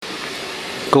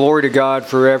Glory to God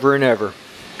forever and ever.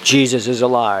 Jesus is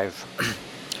alive.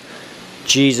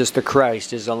 Jesus the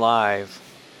Christ is alive.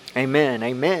 Amen.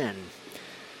 Amen.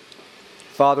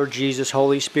 Father, Jesus,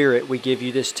 Holy Spirit, we give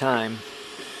you this time.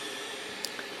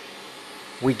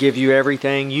 We give you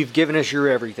everything. You've given us your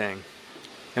everything.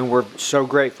 And we're so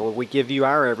grateful. We give you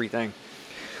our everything.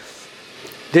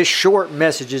 This short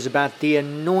message is about the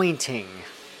anointing.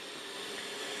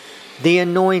 The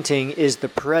anointing is the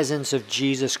presence of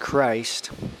Jesus Christ.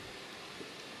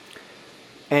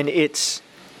 And it's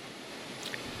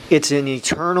an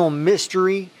eternal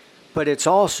mystery, but it's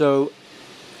also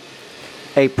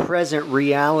a present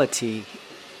reality.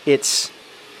 It's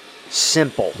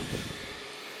simple.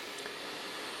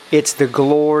 It's the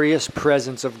glorious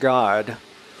presence of God.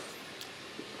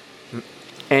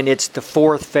 And it's the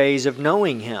fourth phase of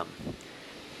knowing Him.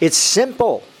 It's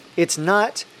simple. It's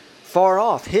not far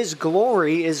off. His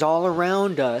glory is all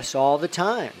around us all the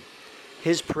time.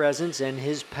 His presence and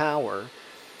His power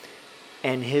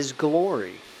and His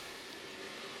glory.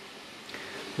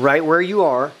 Right where you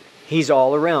are, He's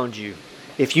all around you.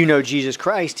 If you know Jesus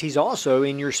Christ, He's also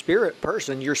in your spirit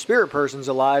person. Your spirit person's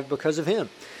alive because of Him.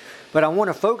 But I want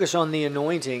to focus on the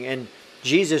anointing, and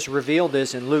Jesus revealed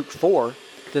this in Luke 4,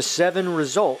 the 7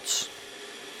 results.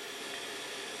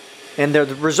 And the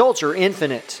results are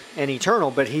infinite and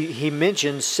eternal, but he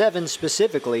mentions 7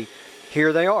 specifically.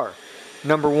 Here they are.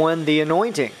 Number 1, the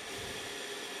anointing.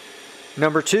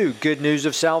 Number 2, good news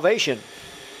of salvation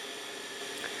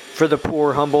for the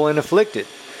poor, humble, and afflicted.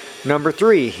 Number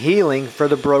 3, healing for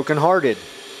the brokenhearted.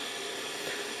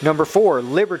 Number 4,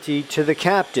 liberty to the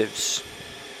captives.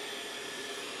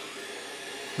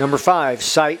 Number 5,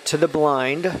 sight to the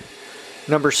blind.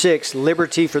 Number 6,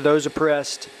 liberty for those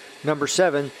oppressed. Number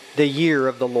 7, the year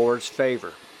of the Lord's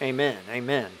favor. Amen.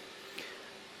 Amen.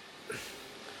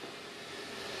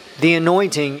 The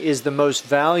anointing is the most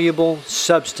valuable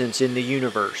substance in the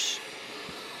universe.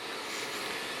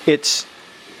 It's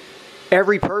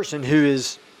every person who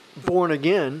is born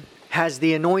again has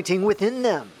the anointing within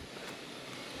them.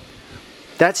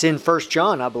 That's in 1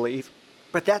 John, I believe.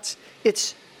 But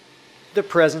it's the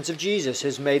presence of Jesus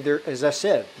has made as I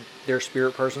said, their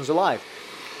spirit persons alive.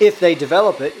 If they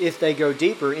develop it, if they go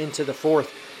deeper into the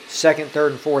 4th, 2nd,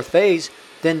 3rd, and 4th phase,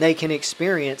 then they can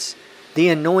experience the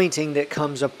anointing that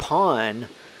comes upon.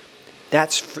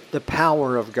 That's the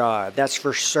power of God. That's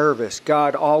for service.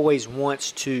 God always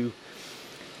wants to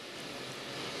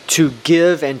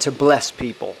give and to bless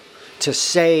people, to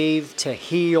save, to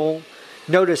heal.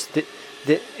 Notice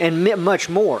that and much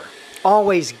more.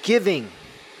 Always giving.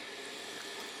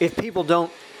 If people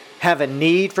don't have a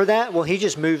need for that, well, He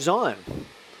just moves on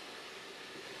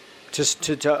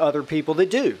to other people that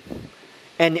do.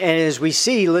 And as we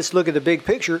see, let's look at the big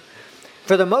picture.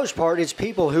 For the most part, it's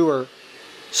people who are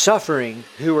suffering,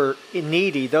 who are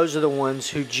needy. Those are the ones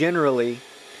who generally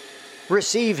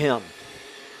receive Him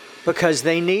because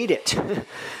they need it.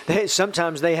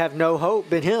 Sometimes they have no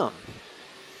hope in Him.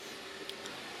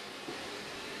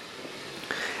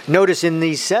 Notice in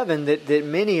these 7 that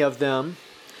many of them,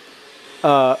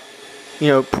 poor,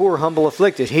 humble,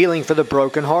 afflicted, healing for the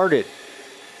brokenhearted,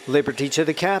 liberty to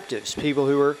the captives, people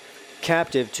who are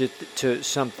captive to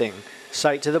something,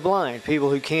 sight to the blind, people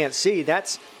who can't see.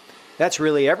 That's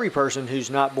really every person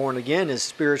who's not born again is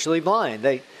spiritually blind.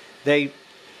 They're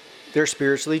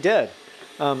spiritually dead.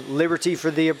 Liberty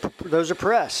for those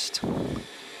oppressed,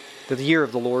 the year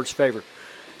of the Lord's favor.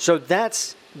 So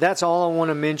that's all I want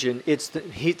to mention. He's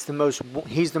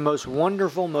the most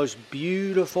wonderful, most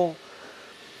beautiful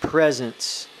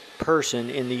presence person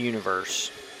in the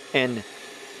universe, and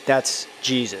that's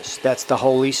Jesus. That's the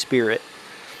Holy Spirit.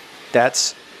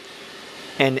 That's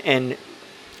and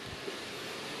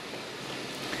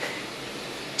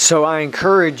so I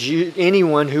encourage you,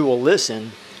 anyone who will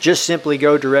listen, just simply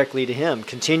go directly to Him.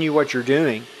 Continue what you're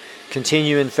doing.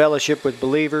 Continue in fellowship with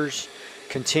believers.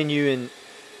 Continue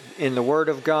in the Word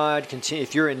of God.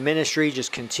 If you're in ministry,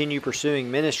 just continue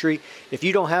pursuing ministry. If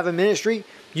you don't have a ministry,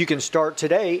 you can start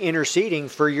today interceding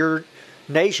for your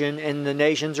nation and the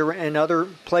nations and other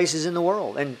places in the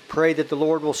world, and pray that the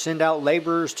Lord will send out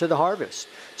laborers to the harvest.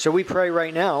 So we pray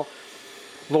right now,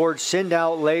 Lord, send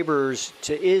out laborers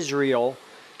to Israel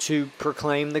to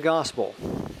proclaim the gospel.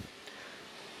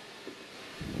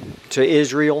 To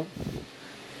Israel,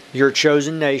 your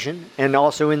chosen nation, and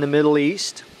also in the Middle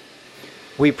East.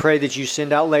 We pray that you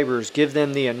send out laborers, give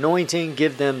them the anointing,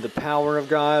 give them the power of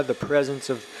God, the presence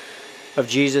of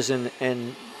Jesus and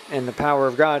the power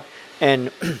of God,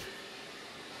 and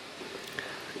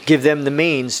give them the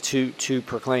means to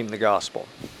proclaim the gospel.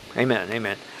 Amen.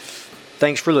 Amen.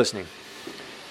 Thanks for listening.